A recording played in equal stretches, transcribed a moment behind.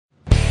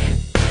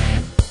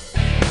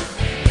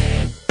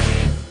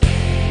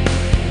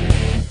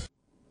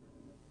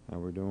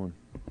we're doing.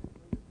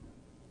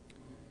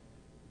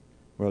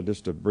 Well,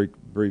 just a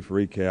brief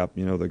recap.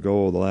 The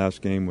goal of the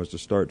last game was to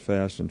start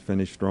fast and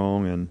finish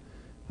strong, and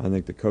I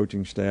think the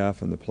coaching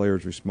staff and the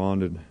players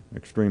responded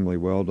extremely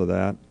well to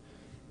that.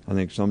 I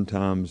think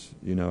sometimes,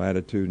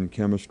 attitude and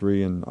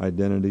chemistry and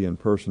identity and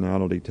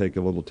personality take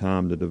a little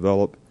time to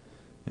develop,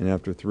 and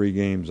after 3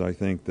 games, I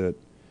think that,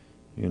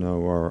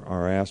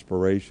 our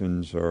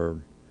aspirations, our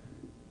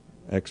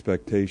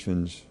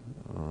expectations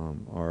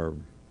are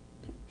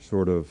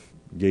sort of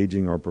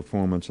gauging our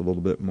performance a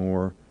little bit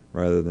more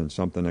rather than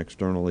something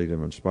externally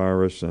to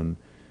inspire us. And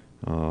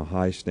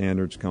high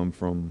standards come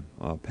from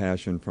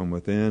passion from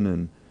within,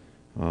 and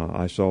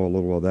I saw a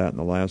little of that in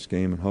the last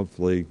game, and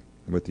hopefully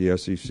with the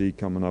SEC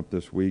coming up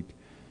this week,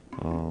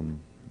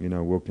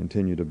 we'll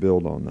continue to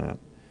build on that.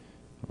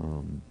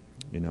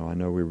 I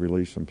know we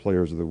released some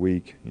players of the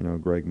week,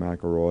 Greg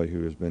McElroy,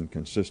 who has been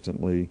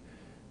consistently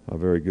a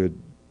very good,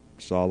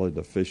 solid,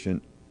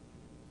 efficient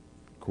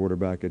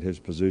quarterback at his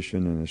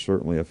position and has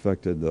certainly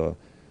affected the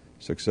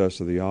success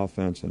of the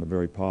offense in a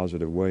very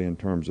positive way in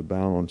terms of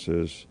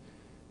balances.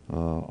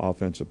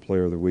 Offensive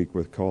Player of the Week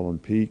with Colin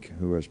Peake,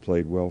 who has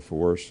played well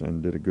for us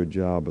and did a good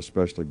job,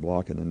 especially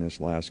blocking in this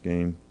last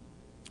game.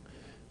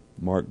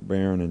 Mark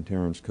Barron and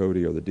Terrence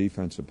Cody are the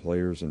defensive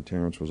players, and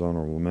Terrence was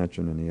honorable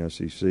mention in the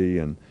SEC.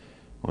 And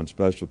on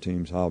special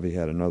teams, Javi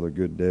had another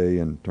good day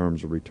in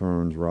terms of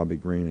returns. Robbie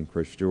Green and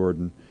Chris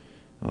Jordan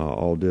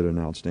all did an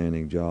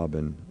outstanding job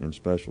in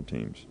special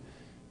teams.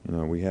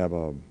 We have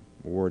a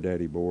War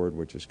Daddy board,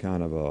 which is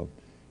kind of a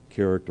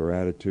character,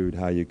 attitude,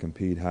 how you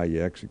compete, how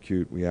you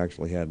execute. We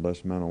actually had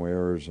less mental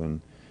errors,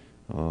 and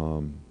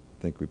I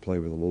think we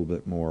played with a little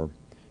bit more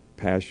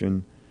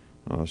passion.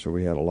 So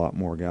we had a lot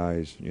more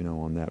guys,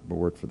 on that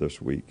board for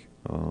this week.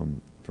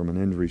 From an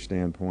injury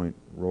standpoint,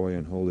 Roy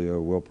and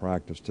Julio will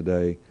practice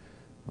today.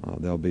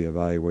 They'll be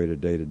evaluated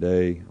day to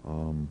day.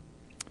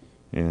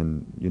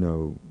 And,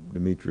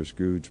 Demetrius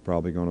Good's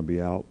probably going to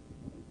be out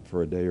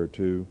for a day or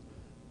two.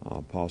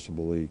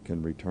 Possibly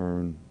can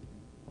return.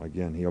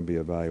 Again, he'll be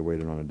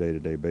evaluated on a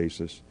day-to-day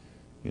basis,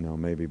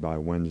 maybe by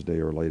Wednesday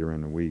or later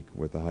in the week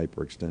with a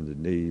hyperextended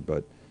knee,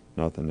 but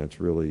nothing that's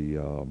really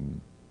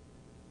an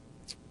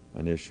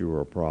issue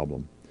or a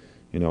problem.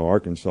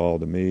 Arkansas,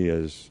 to me,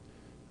 is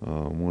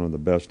one of the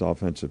best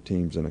offensive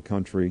teams in the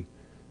country.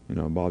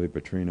 Bobby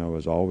Petrino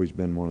has always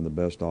been one of the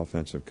best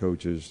offensive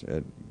coaches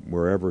at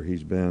wherever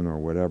he's been or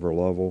whatever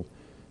level.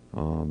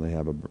 They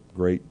have a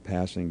great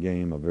passing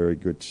game, a very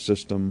good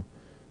system.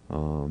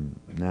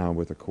 Now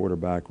with a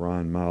quarterback,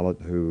 Ryan Mallett,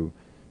 who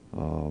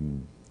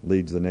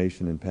leads the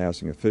nation in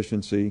passing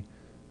efficiency,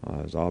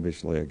 is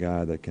obviously a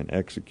guy that can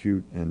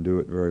execute and do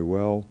it very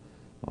well.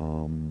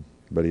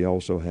 But he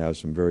also has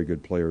some very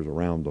good players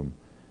around him.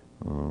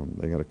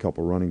 They got a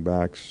couple running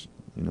backs,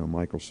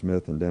 Michael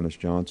Smith and Dennis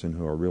Johnson,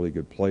 who are really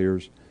good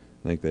players.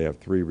 I think they have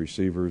 3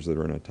 receivers that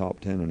are in the top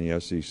 10 in the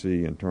SEC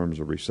in terms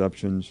of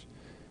receptions.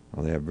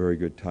 They have very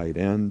good tight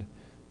end.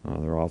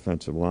 Their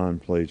offensive line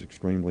plays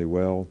extremely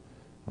well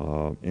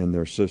in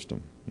their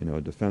system.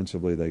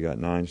 Defensively, they got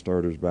 9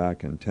 starters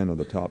back and 10 of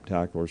the top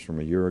tacklers from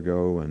a year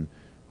ago, and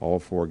all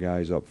 4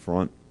 guys up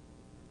front.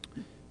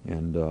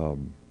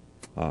 And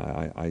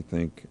I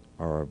think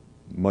are a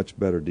much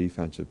better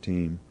defensive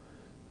team,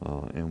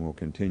 and will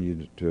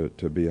continue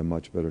to be a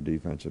much better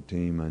defensive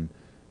team.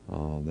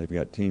 And they've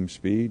got team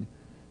speed,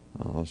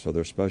 so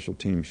their special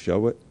teams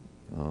show it.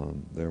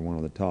 They're one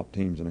of the top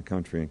teams in the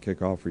country in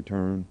kickoff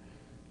return.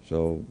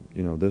 So,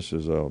 this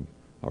is a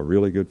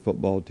really good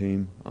football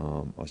team,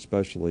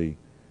 especially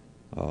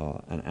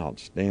an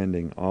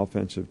outstanding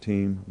offensive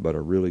team, but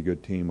a really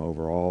good team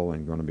overall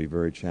and going to be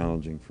very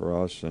challenging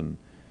for us. And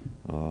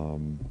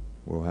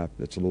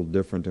it's a little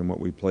different than what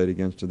we played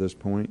against to this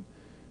point.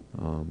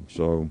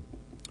 So,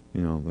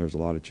 there's a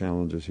lot of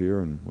challenges here,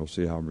 and we'll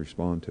see how we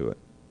respond to it.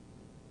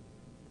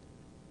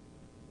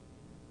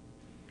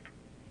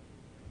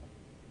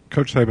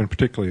 Coach Saban,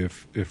 particularly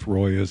if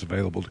Roy is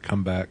available to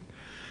come back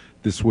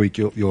this week,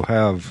 you'll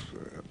have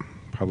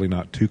probably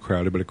not too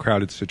crowded, but a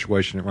crowded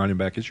situation at running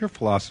back. Is your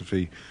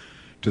philosophy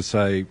to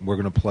say we're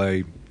going to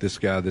play this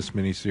guy this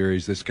many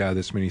series, this guy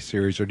this many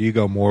series, or do you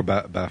go more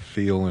by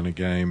feel in a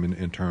game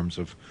in terms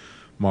of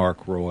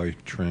Mark, Roy,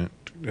 Trent,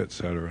 et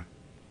cetera?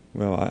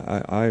 Well,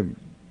 I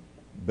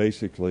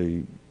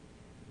basically,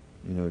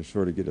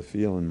 sort of get a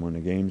feeling when the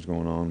game's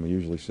going on. We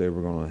usually say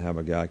we're going to have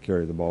a guy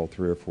carry the ball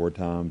 3 or 4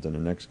 times, and the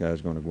next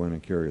guy's going to go in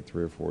and carry it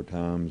 3 or 4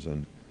 times,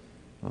 and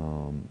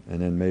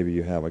then maybe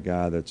you have a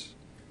guy that's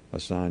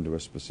assigned to a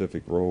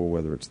specific role,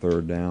 whether it's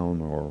third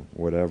down or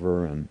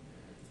whatever, and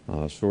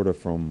sort of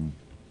from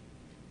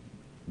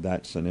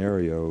that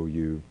scenario,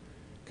 you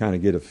kind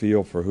of get a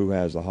feel for who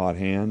has the hot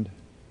hand,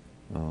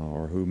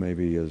 or who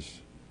maybe is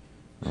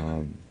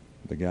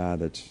the guy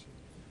that's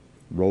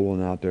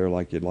rolling out there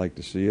like you'd like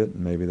to see it,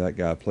 and maybe that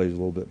guy plays a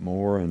little bit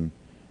more and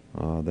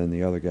than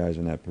the other guys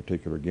in that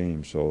particular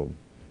game. So,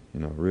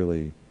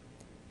 really,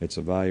 it's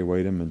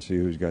evaluate him and see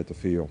who's got the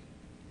feel.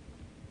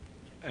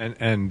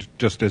 And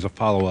just as a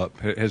follow-up,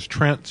 has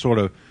Trent sort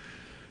of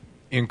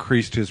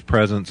increased his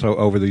presence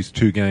over these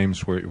two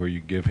games where you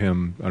give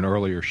him an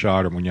earlier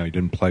shot, or when he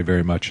didn't play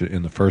very much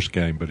in the first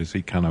game, but has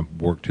he kind of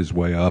worked his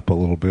way up a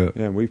little bit?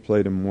 Yeah, we've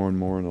played him more and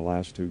more in the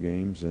last two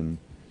games, and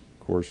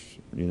of course,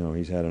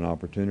 he's had an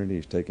opportunity.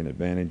 He's taken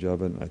advantage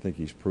of it. I think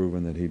he's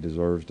proven that he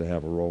deserves to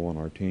have a role on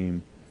our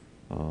team,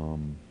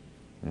 and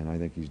I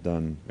think he's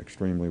done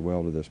extremely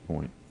well to this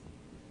point.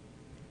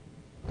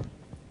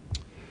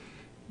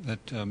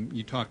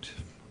 You talked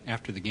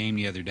after the game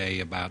the other day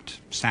about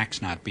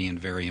sacks not being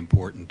very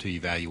important to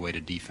evaluate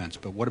a defense,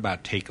 but what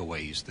about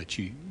takeaways? That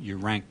you're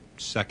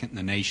ranked second in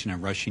the nation in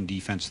rushing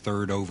defense,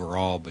 third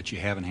overall, but you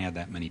haven't had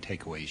that many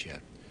takeaways yet.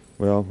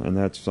 Well, and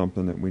that's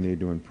something that we need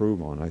to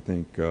improve on. I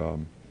think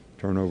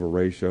turnover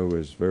ratio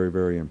is very,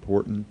 very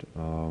important.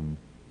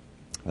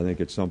 I think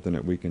it's something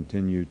that we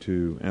continue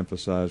to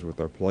emphasize with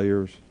our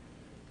players.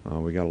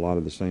 We got a lot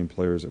of the same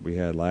players that we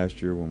had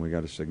last year when we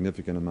got a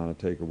significant amount of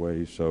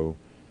takeaways, so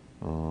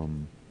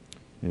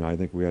I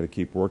think we got to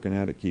keep working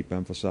at it, keep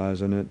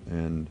emphasizing it,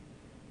 and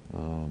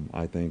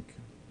I think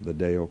the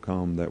day will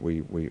come that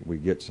we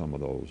get some of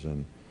those.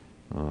 And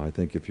I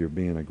think if you're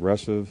being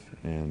aggressive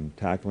and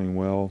tackling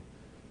well,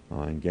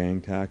 and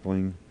gang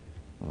tackling,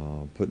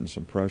 putting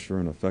some pressure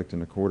and affecting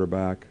the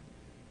quarterback,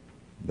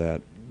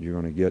 that you're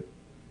going to get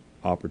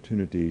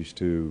opportunities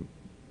to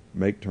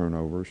make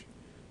turnovers.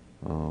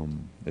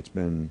 It's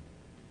been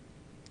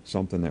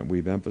something that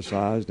we've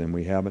emphasized and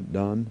we haven't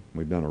done.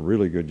 We've done a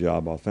really good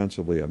job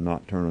offensively of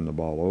not turning the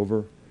ball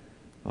over.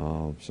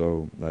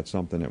 So that's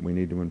something that we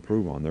need to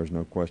improve on. There's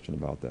no question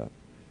about that.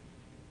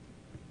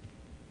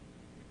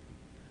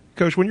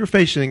 Coach, when you're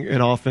facing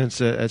an offense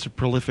that's a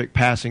prolific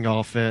passing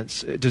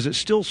offense, does it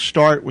still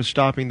start with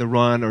stopping the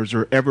run, or is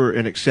there ever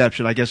an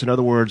exception? I guess, in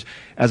other words,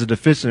 as a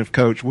defensive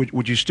coach,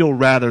 would you still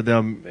rather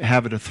them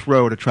have it a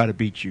throw to try to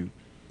beat you?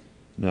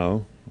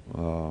 No.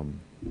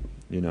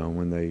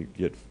 When they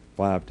get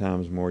 5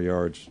 times more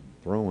yards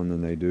throwing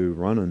than they do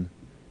running,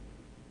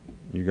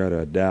 you got to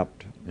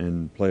adapt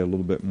and play a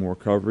little bit more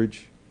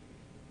coverage,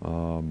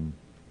 and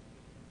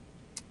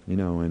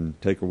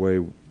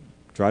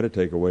try to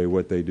take away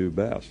what they do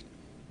best.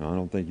 Now, I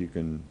don't think you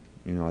can,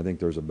 I think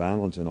there's a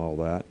balance in all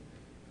that.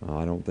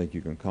 I don't think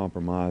you can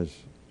compromise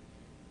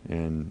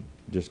and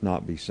just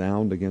not be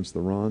sound against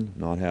the run,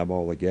 not have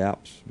all the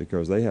gaps,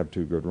 because they have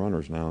 2 good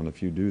runners now, and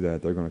if you do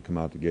that, they're going to come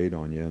out the gate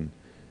on you, and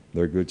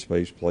they're good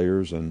space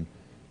players, and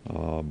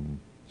I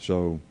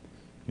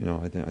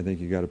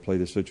think you got to play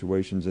the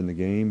situations in the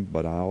game,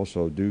 but I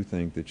also do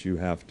think that you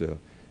have to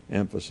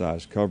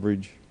emphasize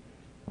coverage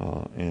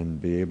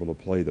and be able to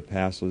play the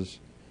passes,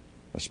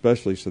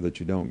 especially so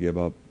that you don't give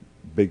up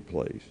big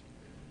plays.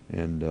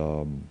 And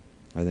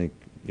I think,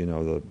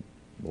 the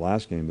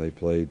last game they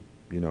played,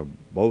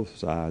 both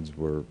sides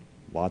were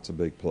lots of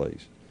big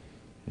plays.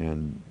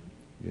 And,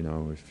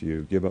 if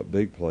you give up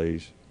big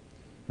plays,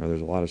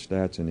 there's a lot of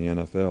stats in the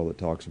NFL that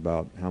talks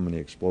about how many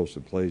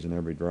explosive plays in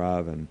every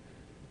drive. And,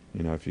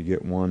 if you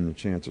get 1, the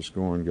chance of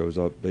scoring goes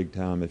up big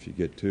time. If you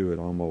get 2, it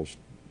almost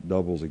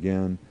doubles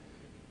again.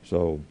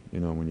 So,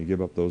 when you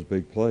give up those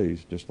big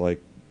plays, just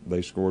like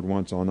they scored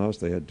once on us,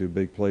 they had 2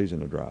 big plays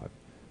in a drive.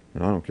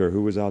 And I don't care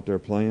who was out there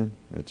playing,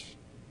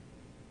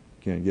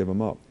 can't give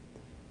them up.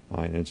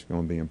 And it's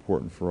going to be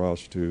important for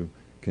us to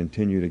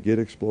continue to get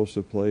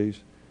explosive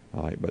plays,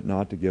 but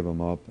not to give them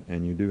up.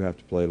 And you do have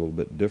to play a little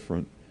bit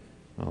different.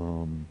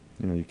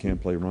 You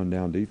can't play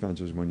run-down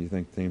defenses when you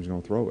think the team's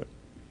going to throw it.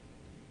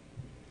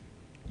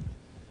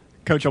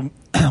 Coach,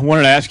 I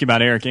wanted to ask you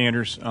about Eric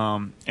Anders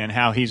and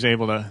how he's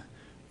able to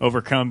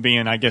overcome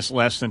being, I guess,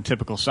 less than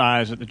typical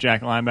size at the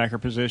jack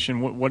linebacker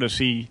position. What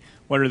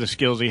are the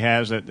skills he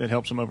has that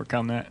helps him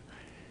overcome that?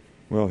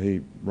 Well,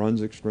 he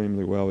runs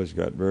extremely well. He's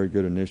got very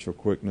good initial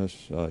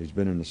quickness. He's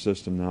been in the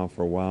system now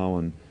for a while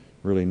and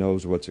really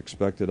knows what's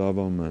expected of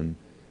him.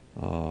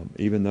 And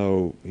even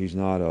though he's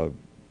not a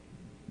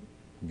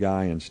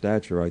guy in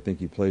stature, I think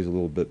he plays a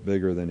little bit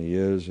bigger than he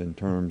is in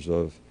terms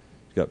of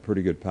he's got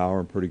pretty good power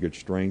and pretty good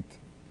strength,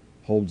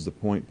 holds the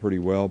point pretty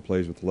well,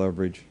 plays with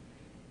leverage.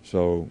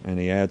 So, and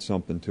he adds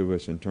something to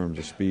us in terms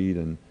of speed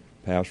and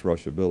pass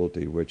rush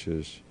ability, which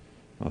is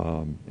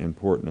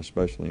important,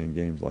 especially in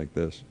games like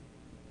this.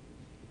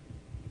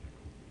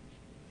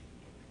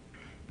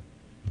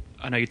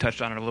 I know you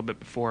touched on it a little bit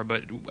before,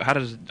 but how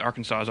does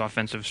Arkansas's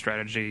offensive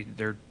strategy,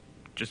 their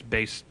just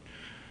base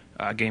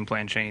game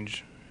plan,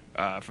 change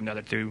from the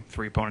other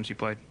 3 opponents you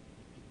played?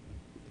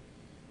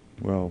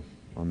 Well,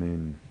 I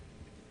mean,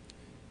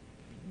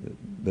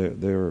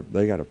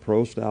 they got a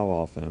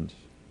pro-style offense.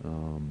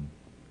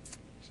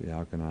 See,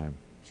 how can I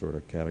sort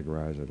of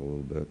categorize it a little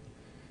bit?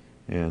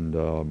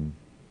 And,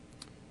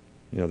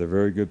 they're a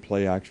very good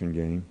play-action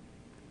game.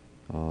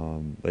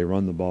 They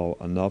run the ball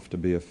enough to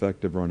be an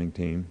effective running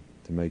team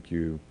to make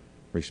you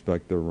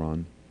respect their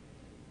run.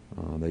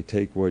 They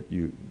take what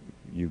you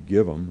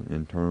give them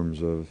in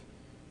terms of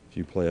if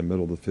you play a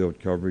middle-of-the-field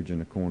coverage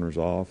and the corner's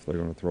off, they're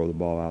going to throw the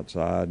ball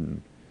outside.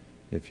 And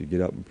if you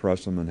get up and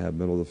press them and have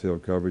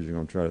middle-of-the-field coverage, you're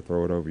going to try to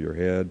throw it over your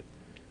head.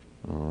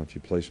 If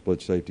you play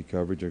split safety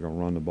coverage, you're going to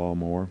run the ball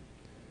more.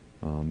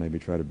 maybe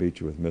try to beat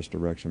you with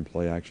misdirection,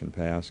 play action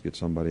pass, get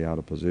somebody out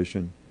of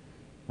position.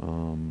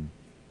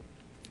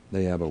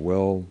 They have a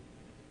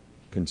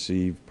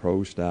well-conceived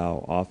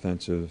pro-style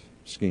offensive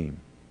scheme.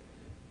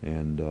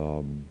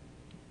 And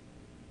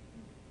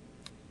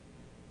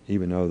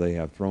even though they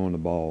have thrown the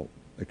ball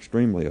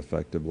extremely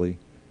effectively,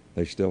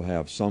 they still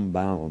have some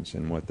balance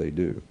in what they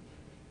do.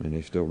 I mean,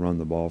 they still run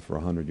the ball for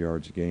 100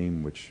 yards a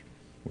game, which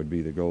would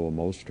be the goal of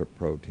most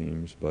pro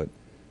teams, but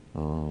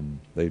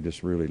they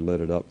just really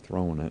lit it up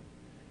throwing it.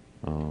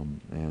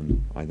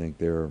 And I think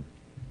they're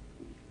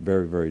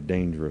very, very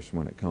dangerous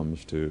when it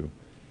comes to,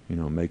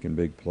 making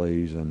big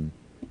plays and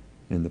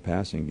in the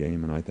passing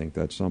game. And I think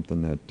that's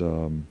something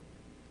that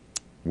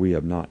we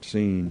have not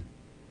seen.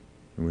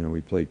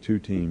 We play two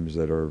teams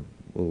that are a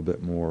little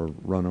bit more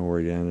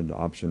run-oriented,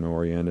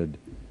 option-oriented,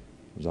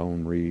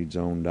 zone read,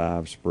 zone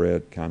dive,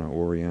 spread kind of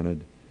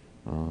oriented.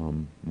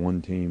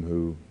 One team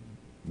who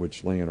would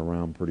sling it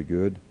around pretty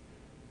good,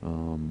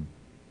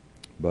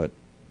 but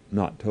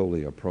not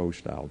totally a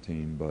pro-style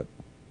team, but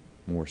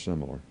more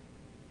similar.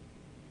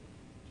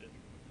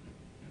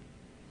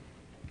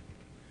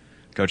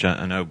 Coach,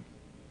 I know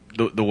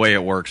the way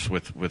it works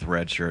with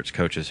red shirts,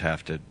 coaches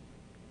have to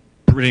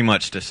pretty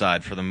much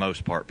decide for the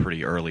most part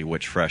pretty early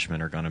which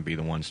freshmen are going to be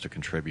the ones to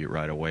contribute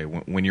right away.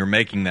 When you're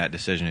making that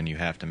decision and you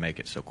have to make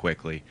it so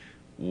quickly,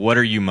 what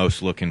are you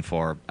most looking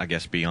for, I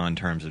guess, beyond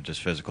terms of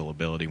just physical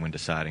ability when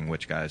deciding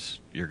which guys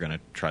you're going to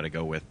try to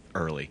go with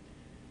early?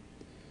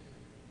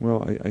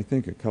 Well, I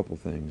think a couple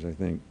things. I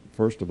think,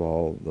 first of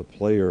all, the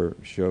player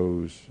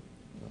shows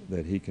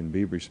that he can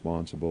be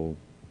responsible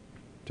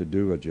to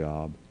do a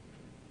job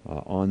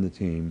on the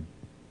team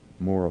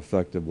more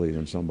effectively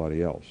than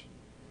somebody else.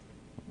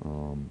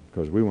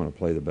 Because we want to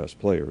play the best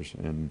players,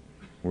 and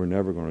we're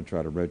never going to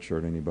try to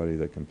redshirt anybody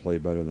that can play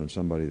better than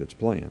somebody that's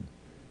playing.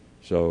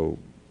 So,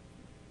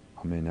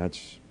 I mean,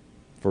 that's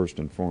first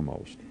and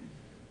foremost.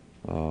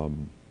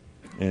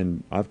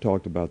 And I've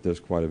talked about this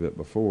quite a bit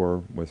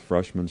before. With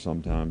freshmen,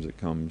 sometimes it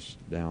comes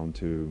down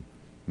to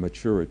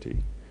maturity.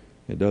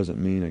 It doesn't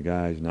mean a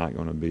guy's not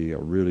going to be a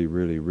really,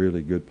 really,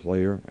 really good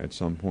player at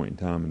some point in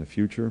time in the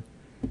future.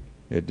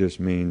 It just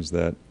means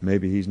that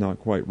maybe he's not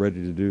quite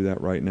ready to do that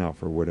right now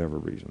for whatever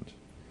reasons.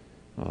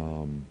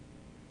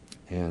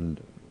 And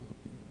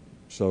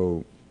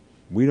so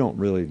we don't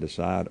really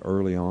decide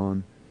early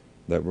on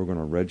that we're going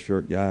to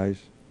redshirt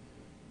guys.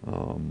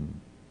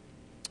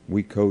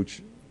 We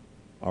coach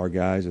our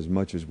guys as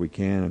much as we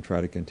can and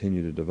try to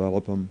continue to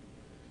develop them.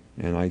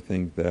 And I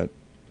think that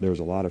there's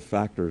a lot of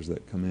factors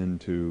that come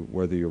into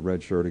whether you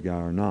redshirt a guy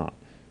or not.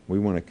 We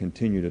want to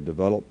continue to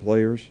develop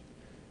players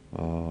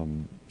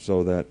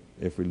so that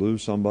if we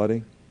lose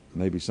somebody,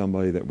 maybe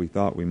somebody that we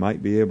thought we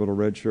might be able to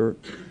redshirt,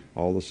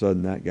 all of a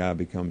sudden that guy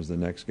becomes the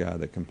next guy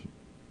that can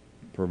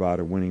provide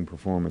a winning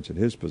performance at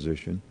his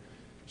position,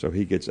 so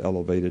he gets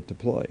elevated to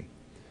play.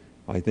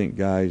 I think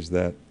guys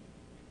that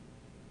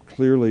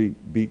clearly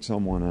beat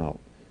someone out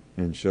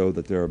and show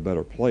that they're a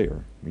better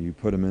player, you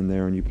put them in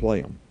there and you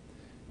play them.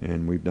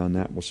 And we've done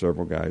that with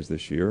several guys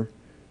this year.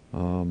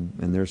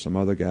 And there's some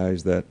other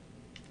guys that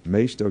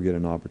may still get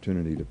an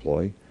opportunity to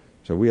play.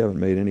 So we haven't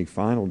made any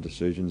final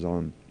decisions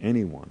on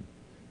anyone.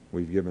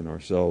 We've given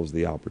ourselves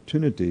the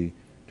opportunity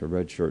to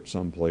redshirt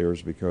some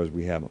players because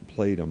we haven't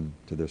played them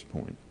to this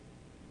point.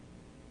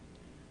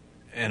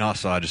 And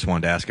also, I just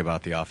wanted to ask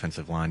about the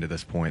offensive line to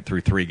this point.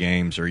 Through 3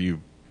 games, are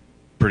you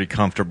pretty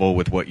comfortable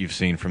with what you've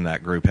seen from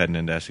that group heading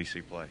into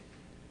SEC play?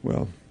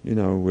 Well,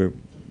 we've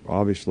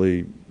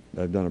obviously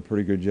they've done a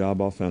pretty good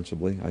job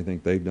offensively. I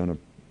think they've done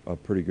a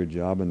pretty good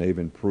job, and they've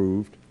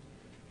improved,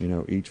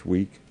 each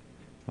week.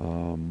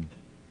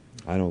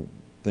 I don't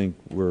think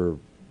we're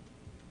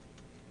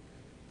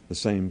the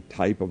same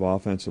type of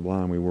offensive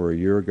line we were a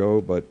year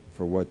ago, but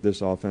for what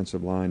this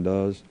offensive line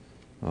does,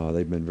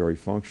 they've been very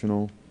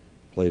functional,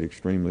 played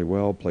extremely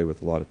well, play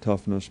with a lot of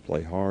toughness,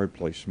 play hard,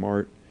 play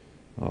smart,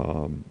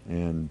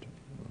 and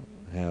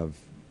have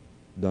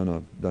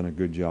done a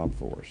good job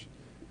for us.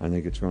 I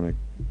think it's going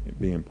to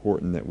be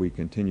important that we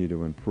continue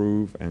to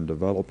improve and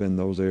develop in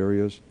those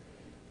areas,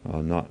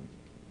 not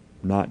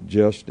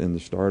just in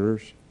the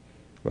starters,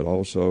 but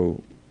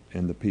also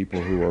in the people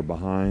who are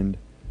behind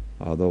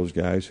those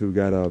guys who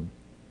got a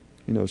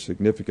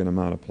significant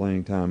amount of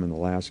playing time in the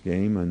last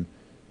game, and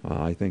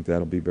I think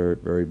that'll be very,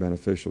 very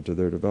beneficial to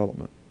their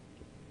development.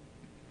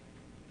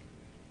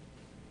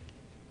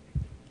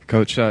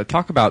 Coach,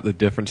 talk about the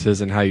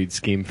differences in how you'd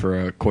scheme for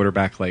a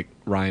quarterback like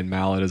Ryan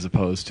Mallett as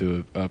opposed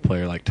to a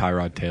player like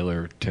Tyrod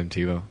Taylor or Tim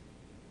Tebow.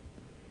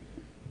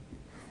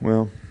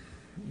 Well,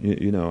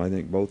 I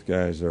think both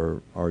guys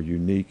are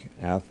unique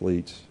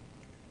athletes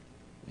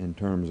in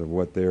terms of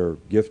what they're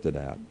gifted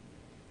at.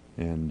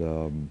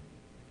 And,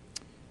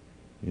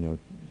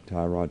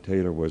 Tyrod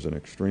Taylor was an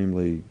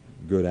extremely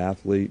good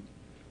athlete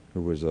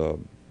who was a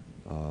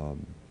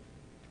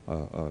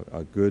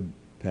good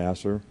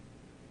passer,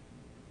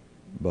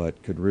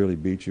 but could really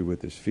beat you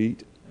with his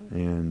feet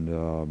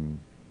and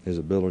his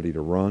ability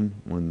to run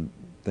when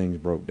things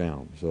broke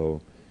down. So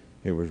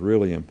it was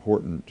really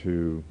important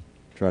to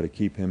try to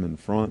keep him in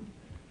front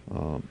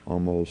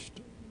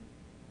almost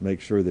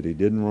make sure that he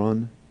didn't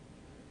run,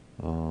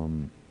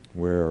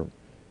 where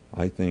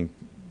I think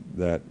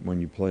that when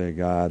you play a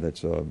guy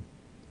that's a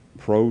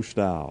pro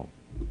style,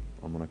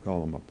 I'm going to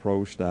call him a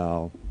pro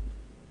style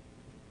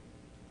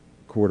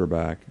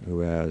quarterback who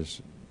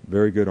has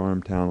very good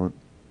arm talent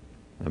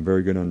and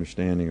very good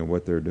understanding of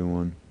what they're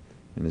doing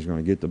and is going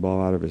to get the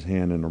ball out of his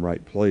hand in the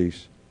right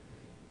place,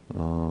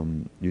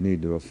 you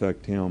need to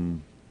affect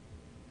him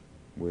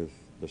with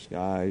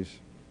disguise,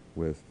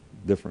 with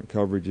different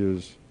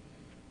coverages,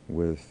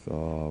 with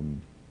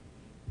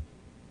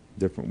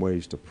different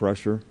ways to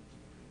pressure.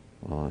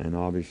 And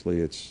obviously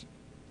it's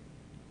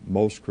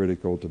most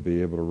critical to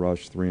be able to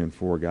rush 3 and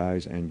 4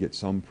 guys and get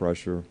some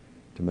pressure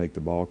to make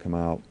the ball come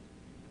out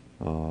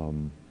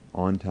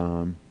on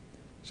time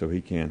so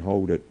he can't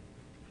hold it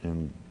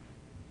and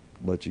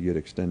let you get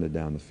extended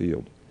down the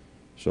field.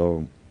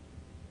 So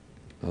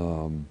I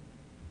don't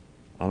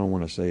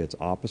want to say it's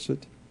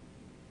opposite,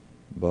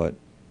 but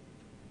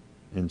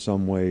in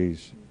some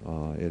ways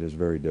it is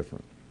very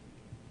different.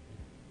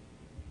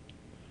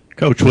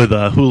 Coach, with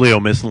Julio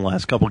missing the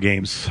last couple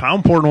games, how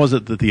important was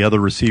it that the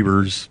other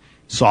receivers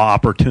saw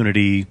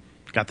opportunity,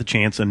 got the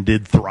chance, and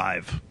did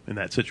thrive in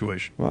that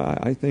situation? Well,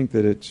 I think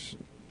that it's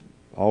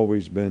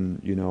always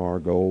been, our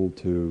goal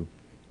to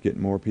get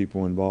more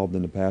people involved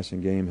in the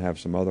passing game, have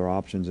some other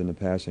options in the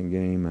passing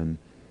game, and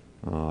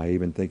I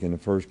even think in the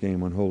first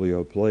game when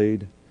Julio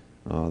played,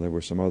 there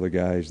were some other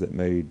guys that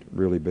made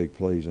really big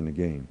plays in the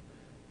game.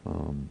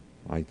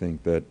 I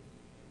think that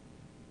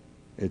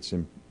it's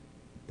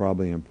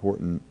probably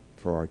important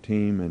for our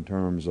team in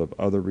terms of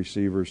other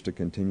receivers to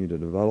continue to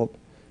develop.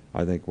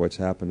 I think what's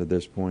happened at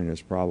this point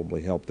has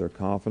probably helped their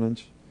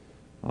confidence.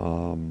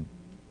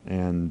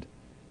 And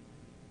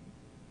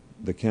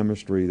the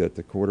chemistry that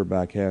the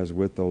quarterback has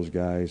with those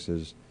guys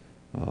is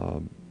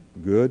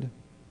good.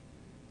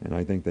 And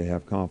I think they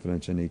have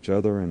confidence in each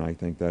other, and I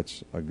think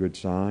that's a good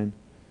sign.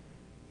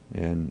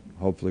 And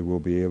hopefully we'll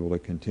be able to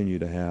continue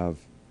to have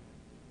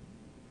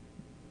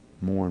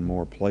more and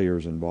more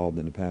players involved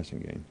in the passing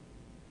game.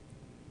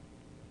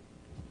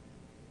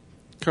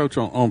 Coach,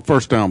 on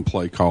first down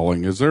play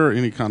calling, is there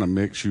any kind of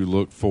mix you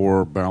look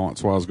for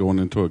balance-wise going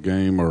into a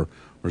game, or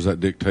is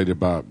that dictated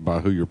by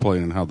who you're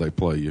playing and how they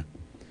play you?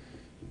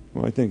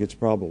 Well, I think it's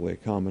probably a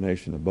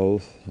combination of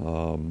both.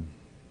 And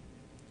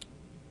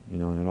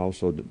it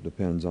also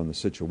depends on the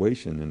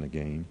situation in the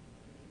game.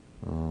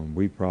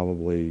 We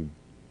probably,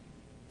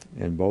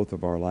 in both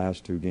of our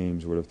last 2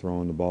 games, would have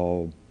thrown the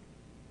ball,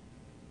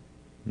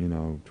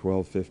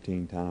 12,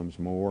 15 times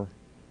more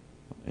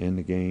in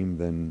the game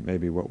than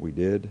maybe what we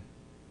did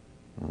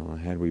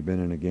had we been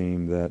in a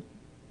game that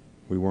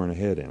we weren't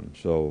ahead in.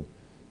 So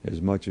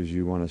as much as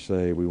you want to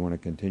say we want to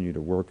continue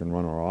to work and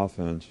run our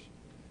offense,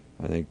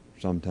 I think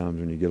sometimes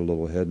when you get a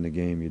little ahead in the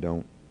game, you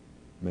don't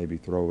maybe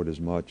throw it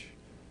as much,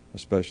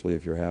 especially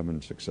if you're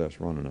having success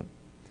running it.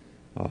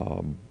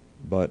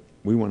 But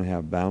we want to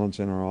have balance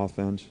in our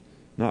offense,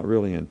 not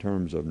really in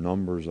terms of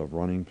numbers of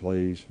running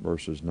plays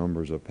versus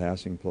numbers of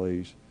passing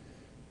plays,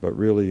 but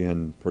really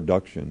in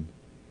production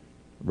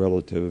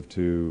relative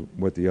to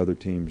what the other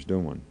team's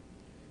doing.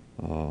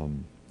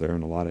 They're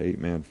in a lot of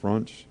 8-man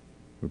fronts.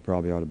 We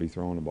probably ought to be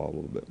throwing the ball a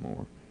little bit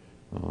more.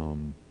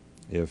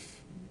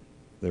 If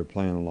they're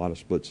playing a lot of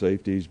split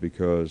safeties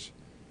because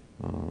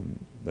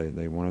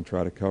they want to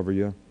try to cover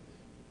you,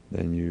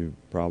 then you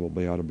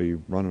probably ought to be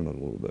running it a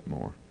little bit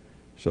more.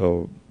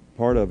 So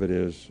part of it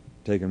is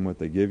taking what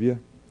they give you.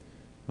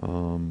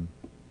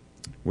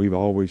 We've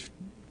always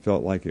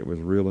felt like it was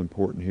real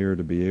important here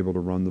to be able to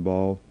run the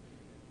ball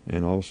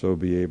and also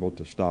be able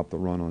to stop the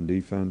run on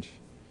defense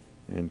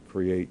and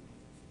create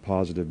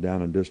positive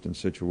down and distance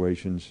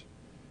situations.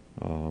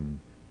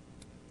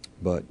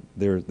 But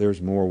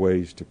there's more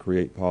ways to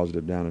create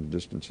positive down and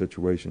distance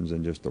situations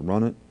than just to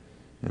run it.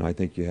 And I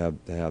think you have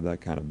to have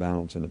that kind of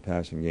balance in the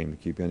passing game to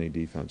keep any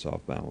defense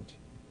off balance.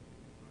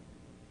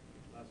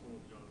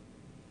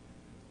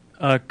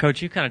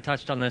 Coach, you kind of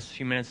touched on this a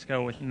few minutes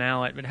ago with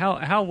Mallett, but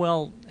how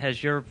well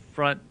has your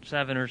front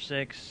 7 or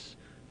 6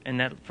 and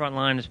that front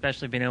line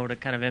especially been able to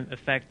kind of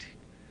affect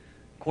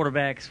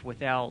quarterbacks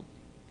without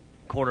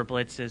quarter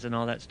blitzes and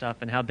all that stuff,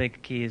 and how big a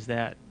key is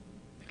that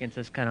against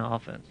this kind of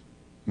offense?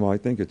 Well, I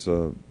think it's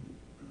a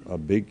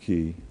big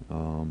key. I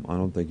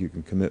don't think you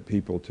can commit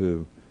people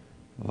to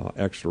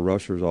extra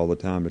rushers all the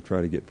time to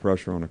try to get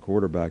pressure on a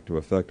quarterback to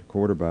affect a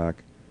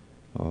quarterback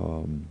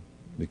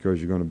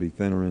because you're going to be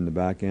thinner in the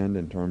back end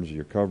in terms of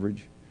your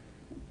coverage.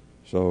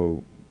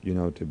 So,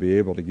 to be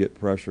able to get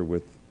pressure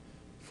with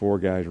 4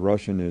 guys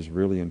rushing is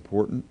really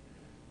important.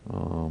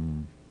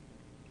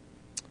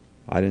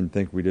 I didn't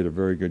think we did a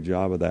very good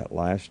job of that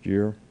last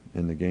year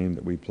in the game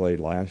that we played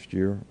last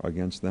year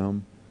against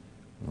them.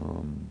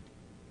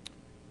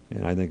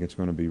 And I think it's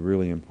going to be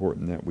really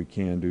important that we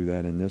can do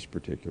that in this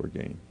particular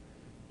game.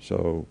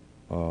 So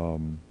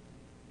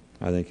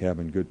I think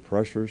having good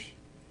pressures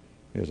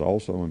is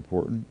also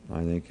important.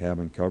 I think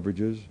having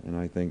coverages, and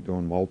I think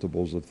doing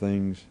multiples of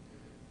things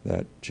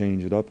that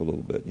change it up a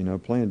little bit.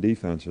 Playing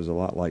defense is a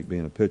lot like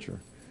being a pitcher.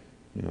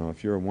 You know,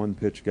 if you're a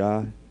one-pitch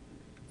guy,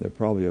 they're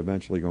probably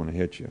eventually going to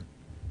hit you.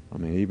 I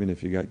mean, even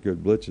if you got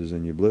good blitzes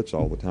and you blitz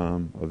all the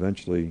time,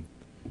 eventually,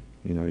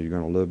 you know, you're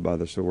going to live by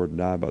the sword and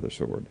die by the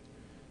sword.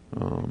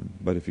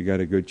 But if you got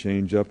a good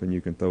change-up and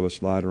you can throw a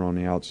slider on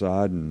the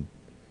outside, and,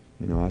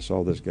 you know, I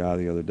saw this guy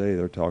the other day,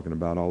 they're talking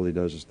about all he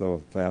does is throw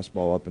a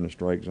fastball up in the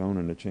strike zone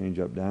and a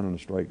change-up down in the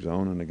strike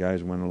zone, and the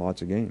guy's winning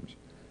lots of games.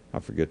 I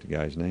forget the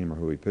guy's name or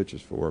who he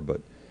pitches for,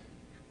 but,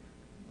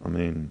 I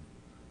mean,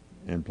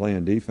 and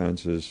playing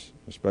defense is,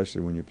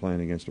 especially when you're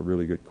playing against a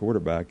really good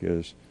quarterback,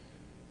 is,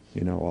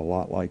 you know, a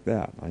lot like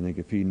that. I think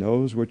if he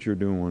knows what you're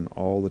doing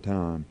all the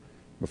time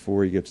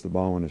before he gets the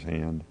ball in his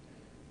hand,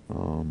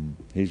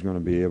 he's going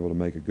to be able to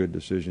make a good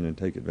decision and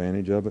take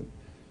advantage of it.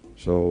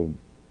 So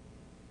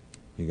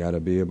you got to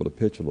be able to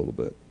pitch a little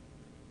bit.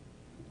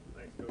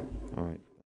 Thanks, Coach. All right.